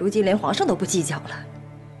如今连皇上都不计较了，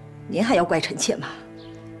您还要怪臣妾吗？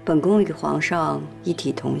本宫与皇上一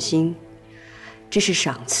体同心，这是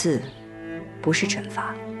赏赐，不是惩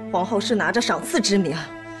罚。皇后是拿着赏赐之名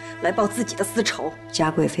来报自己的私仇，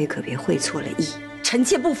嘉贵妃可别会错了意。臣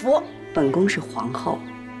妾不服。本宫是皇后，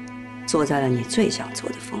坐在了你最想坐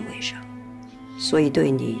的凤位上，所以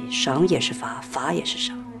对你赏也是罚，罚也是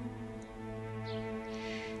赏。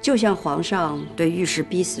就像皇上对御史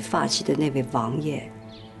逼死发妻的那位王爷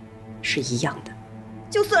是一样的。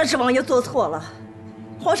就算是王爷做错了，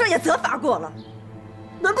皇上也责罚过了，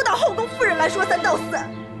轮不到后宫夫人来说三道四。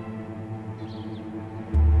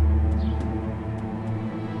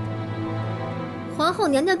皇后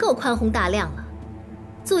娘娘够宽宏大量了，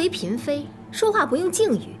作为嫔妃，说话不用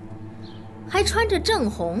敬语，还穿着正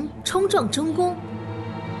红冲撞中宫。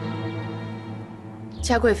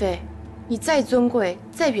嘉贵妃，你再尊贵，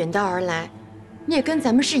再远道而来，你也跟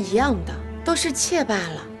咱们是一样的，都是妾罢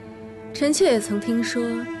了。臣妾也曾听说，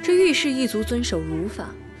这御氏一族遵守儒法，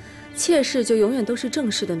妾室就永远都是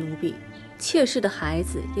正室的奴婢，妾室的孩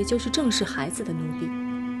子也就是正室孩子的奴婢。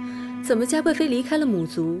怎么嘉贵妃离开了母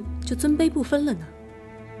族，就尊卑不分了呢？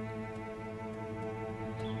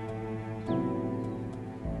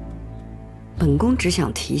本宫只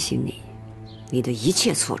想提醒你，你的一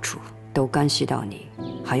切错处都干系到你，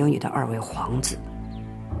还有你的2位皇子。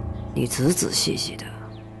你仔仔细细的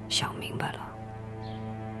想明白了。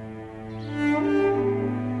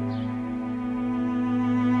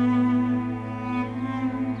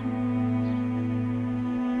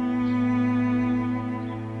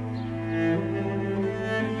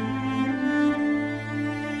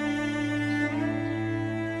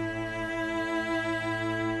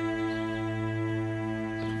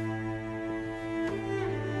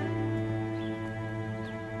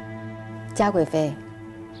嘉贵妃，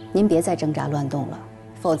您别再挣扎乱动了，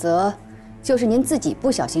否则就是您自己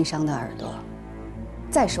不小心伤的耳朵。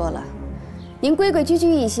再说了，您规规矩矩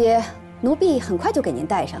一些，奴婢很快就给您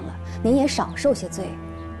带上了，您也少受些罪。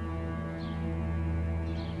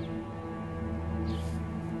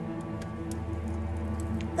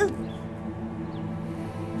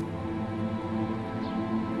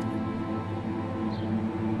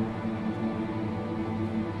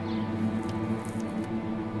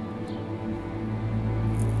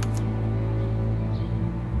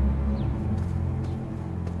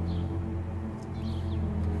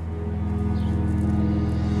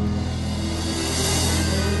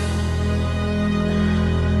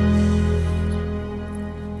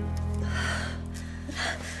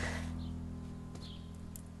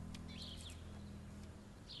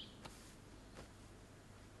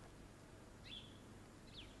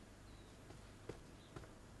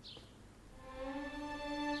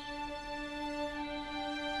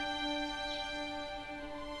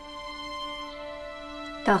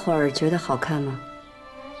大伙儿觉得好看吗？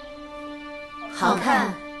好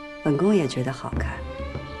看。本宫也觉得好看。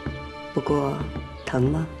不过，疼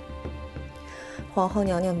吗？皇后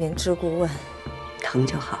娘娘明知故问。疼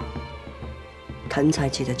就好，疼才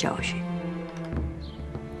记得教训。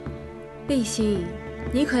丽心，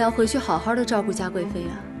你可要回去好好的照顾嘉贵妃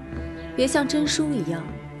啊，别像珍淑一样，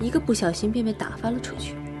一个不小心便被打发了出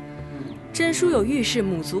去。珍淑有御史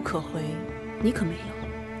母族可回，你可没有。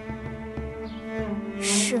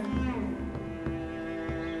是。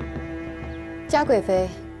嘉贵妃，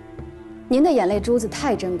您的眼泪珠子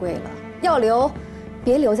太珍贵了，要留，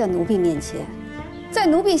别留在奴婢面前。在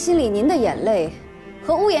奴婢心里，您的眼泪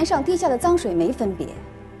和屋檐上滴下的脏水没分别。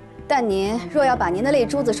但您若要把您的泪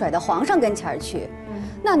珠子甩到皇上跟前去，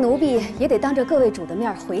那奴婢也得当着各位主的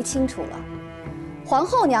面回清楚了。皇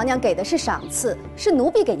后娘娘给的是赏赐，是奴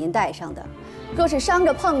婢给您带上的。若是伤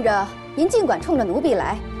着碰着，您尽管冲着奴婢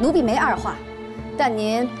来，奴婢没二话。但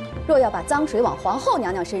您若要把脏水往皇后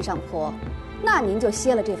娘娘身上泼，那您就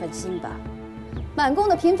歇了这份心吧。满宫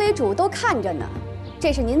的嫔妃主都看着呢，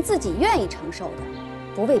这是您自己愿意承受的，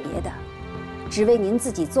不为别的，只为您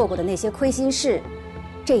自己做过的那些亏心事，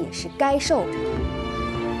这也是该受着的。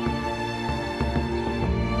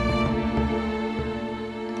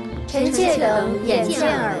臣妾等眼见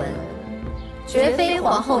耳闻，绝非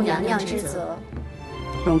皇后娘娘之责。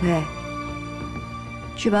容佩，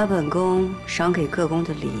去把本宫赏给各宫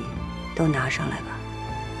的礼都拿上来吧。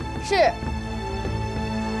是。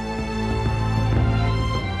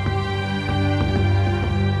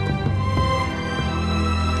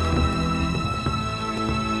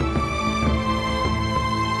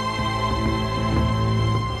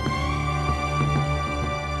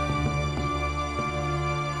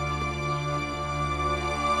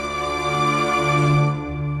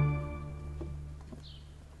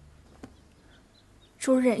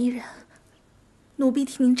主忍一忍，奴婢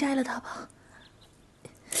替您摘了它吧。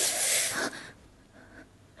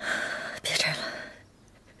别摘了。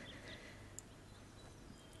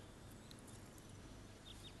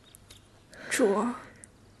主儿，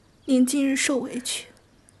您今日受委屈，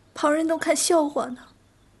旁人都看笑话呢。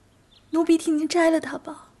奴婢替您摘了它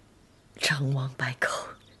吧。张王败寇，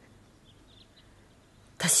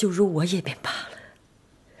他羞辱我也便罢了，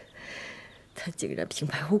他竟然平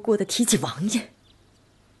白无故的提起王爷。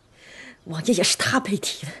王爷也是他被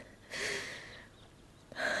提的，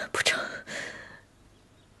不成，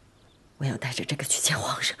我要带着这个去见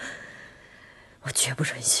皇上，我绝不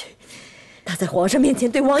允许他在皇上面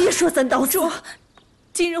前对王爷说三道四。主，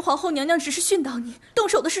今日皇后娘娘只是训导你，动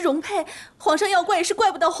手的是容佩，皇上要怪也是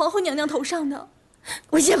怪不到皇后娘娘头上的。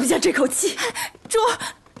我咽不下这口气。主，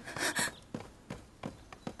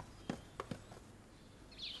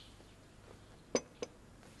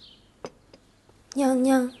娘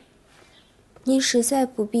娘，您实在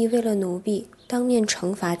不必为了奴婢当面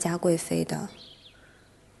惩罚嘉贵妃的。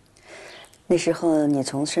那时候你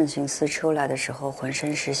从慎刑司出来的时候浑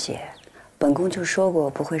身是血，本宫就说过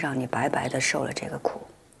不会让你白白的受了这个苦。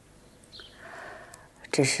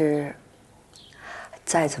只是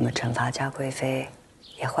再怎么惩罚嘉贵妃，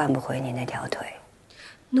也换不回你那条腿。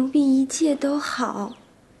奴婢一切都好，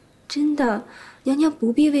真的，娘娘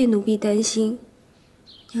不必为奴婢担心。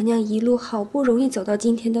娘娘一路好不容易走到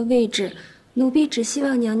今天的位置，奴婢只希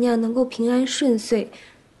望娘娘能够平安顺遂，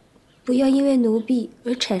不要因为奴婢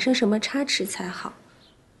而产生什么差池才好。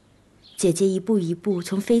姐姐一步一步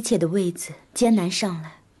从妃妾的位子艰难上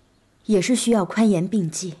来，也是需要宽严并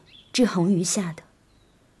济、制衡于下的。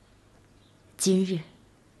今日，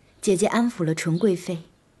姐姐安抚了纯贵妃，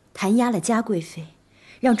弹压了嘉贵妃，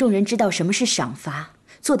让众人知道什么是赏罚，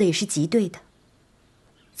做的也是极对的。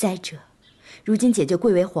再者，如今姐姐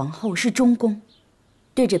贵为皇后，是中宫，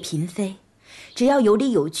对着嫔妃，只要有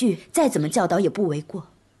理有据，再怎么教导也不为过。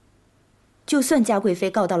就算嘉贵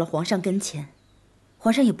妃告到了皇上跟前，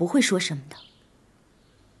皇上也不会说什么的。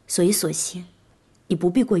所以索性，你不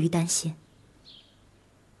必过于担心。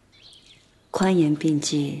宽严并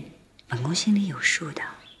济，本宫心里有数的。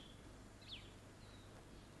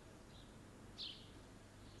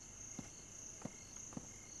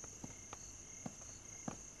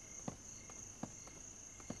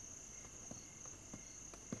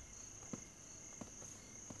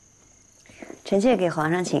臣妾给皇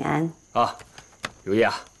上请安。啊，如意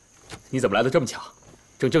啊，你怎么来的这么巧？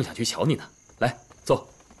正想去瞧你呢。来，坐。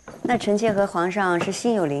那臣妾和皇上是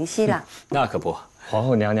心有灵犀了。那可不，皇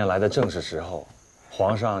后娘娘来的正是时候。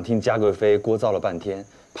皇上听嘉贵妃聒噪了半天，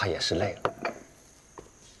怕也是累了。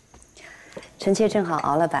臣妾正好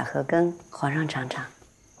熬了百合羹，皇上尝尝。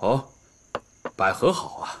哦，百合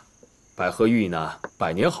好啊，百合寓意呢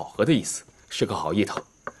百年好合的意思，是个好意头。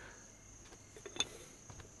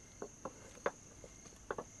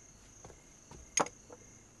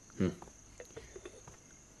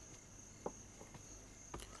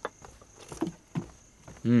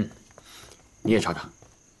你也尝尝，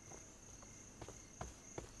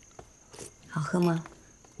好喝吗？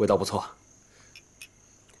味道不错。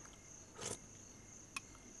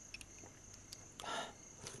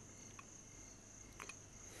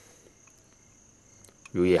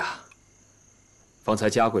如意啊，方才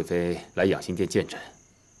嘉贵妃来养心殿见朕，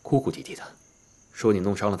哭哭啼啼的，说你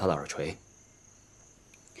弄伤了她的耳垂。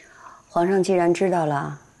皇上既然知道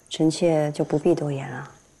了，臣妾就不必多言了。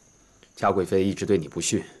嘉贵妃一直对你不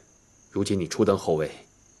逊，如今你初登后位，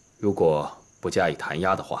如果不加以弹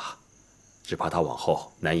压的话，只怕她往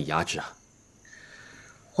后难以压制啊。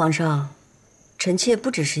皇上，臣妾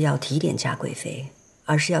不只是要提点嘉贵妃，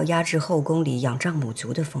而是要压制后宫里仰仗母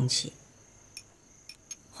族的风气。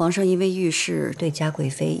皇上因为遇事对嘉贵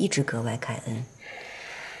妃一直格外开恩，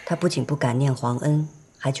他不仅不感念皇恩，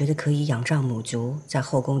还觉得可以仰仗母族，在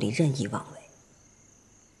后宫里任意妄为。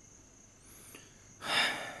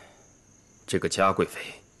这个嘉贵妃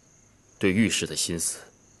对御史的心思，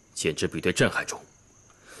简直比对朕还重。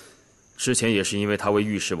之前也是因为她为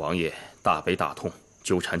御史王爷大悲大痛，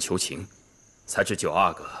纠缠求情，才致9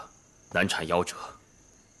阿哥难产夭折。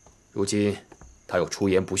如今她又出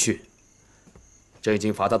言不逊，朕已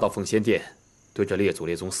经罚她到奉先殿，对着列祖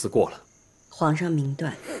列宗思过了。皇上明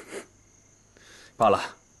断。罢了，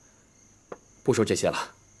不说这些了。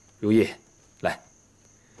如意，来。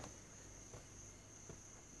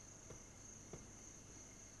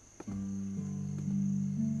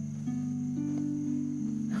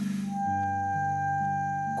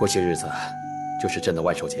过些日子就是朕的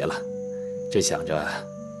万寿节了，朕想着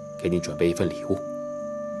给你准备一份礼物。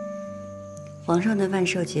皇上的万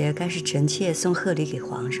寿节该是臣妾送贺礼给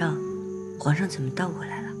皇上，皇上怎么倒过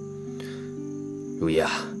来了？如意啊，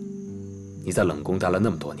你在冷宫待了那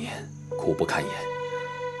么多年，苦不堪言。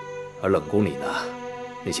而冷宫里呢，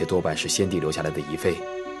那些多半是先帝留下来的遗妃，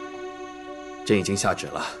朕已经下旨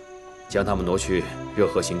了，将他们挪去热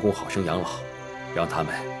河行宫好生养老，让他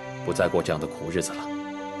们不再过这样的苦日子了。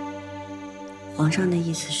皇上的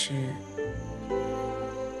意思是？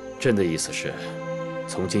朕的意思是，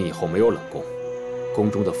从今以后没有冷宫，宫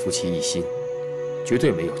中的夫妻一心，绝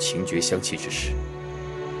对没有情绝相弃之事。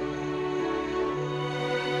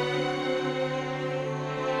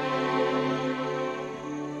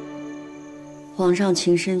皇上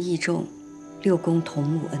情深义重，6宫同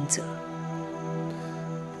沐恩泽。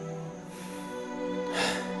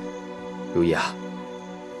如意啊，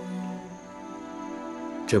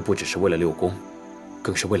朕不只是为了6宫，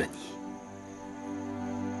更是为了你。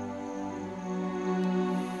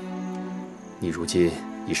你如今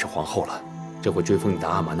已是皇后了，朕会追封你的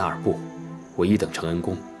阿玛纳尔部为1等承恩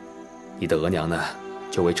宫，你的额娘呢，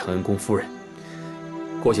就为承恩宫夫人。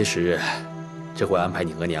过些时日，朕会安排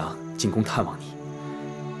你额娘进宫探望你，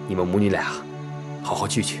你们母女俩好好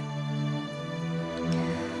聚聚。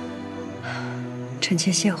臣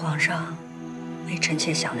妾谢皇上为臣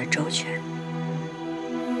妾想得周全。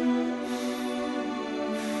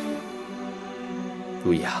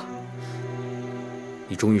如懿啊，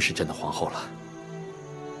你终于是朕的皇后了，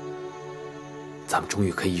咱们终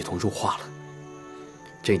于可以一同入画了。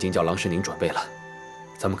朕已经叫郎世宁准备了，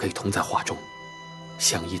咱们可以同在画中，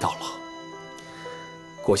相依到老。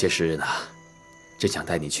过些时日呢，朕想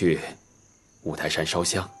带你去五台山烧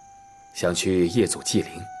香，想去夜祖祭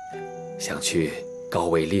灵，想去告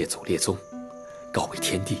慰列祖列宗，告慰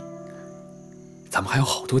天地。咱们还有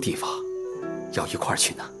好多地方要一块儿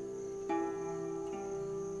去呢。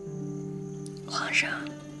皇上，